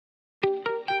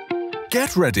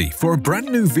Get ready for a brand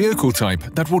new vehicle type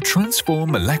that will transform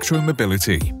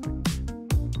electromobility.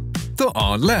 The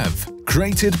RLEV,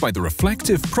 created by the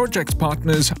Reflective project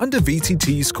partners under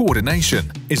VTT's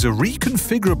coordination, is a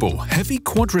reconfigurable heavy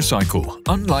quadricycle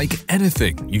unlike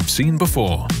anything you've seen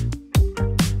before.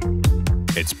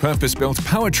 Its purpose-built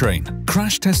powertrain,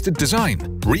 crash-tested design,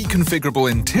 reconfigurable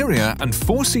interior and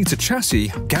four-seater chassis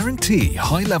guarantee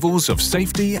high levels of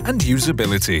safety and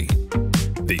usability.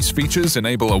 These features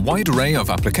enable a wide array of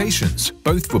applications,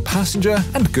 both for passenger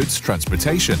and goods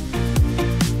transportation.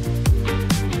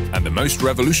 And the most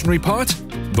revolutionary part?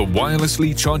 The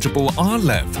wirelessly chargeable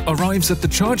RLEV arrives at the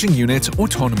charging unit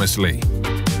autonomously.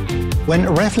 When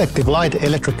a reflective light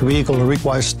electric vehicle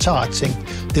requires charging,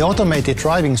 the automated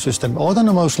driving system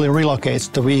autonomously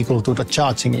relocates the vehicle to the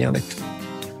charging unit.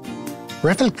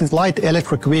 Reflective light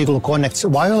electric vehicle connects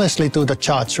wirelessly to the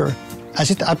charger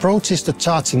as it approaches the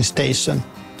charging station,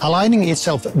 aligning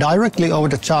itself directly over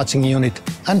the charging unit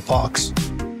and parks.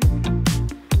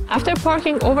 After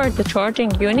parking over the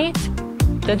charging unit,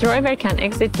 the driver can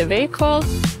exit the vehicle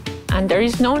and there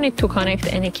is no need to connect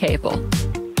any cable.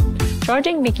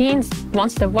 Charging begins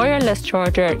once the wireless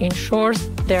charger ensures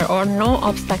there are no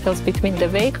obstacles between the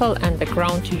vehicle and the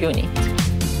ground unit.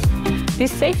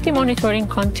 This safety monitoring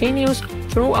continues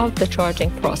throughout the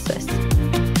charging process.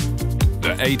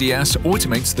 The ADS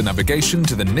automates the navigation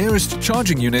to the nearest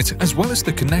charging unit as well as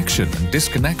the connection and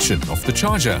disconnection of the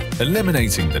charger,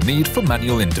 eliminating the need for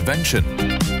manual intervention.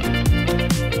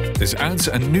 This adds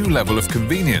a new level of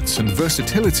convenience and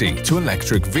versatility to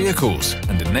electric vehicles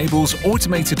and enables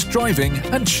automated driving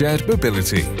and shared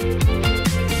mobility.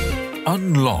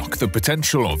 Unlock the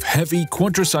potential of heavy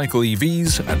quadricycle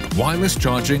EVs and wireless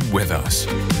charging with us.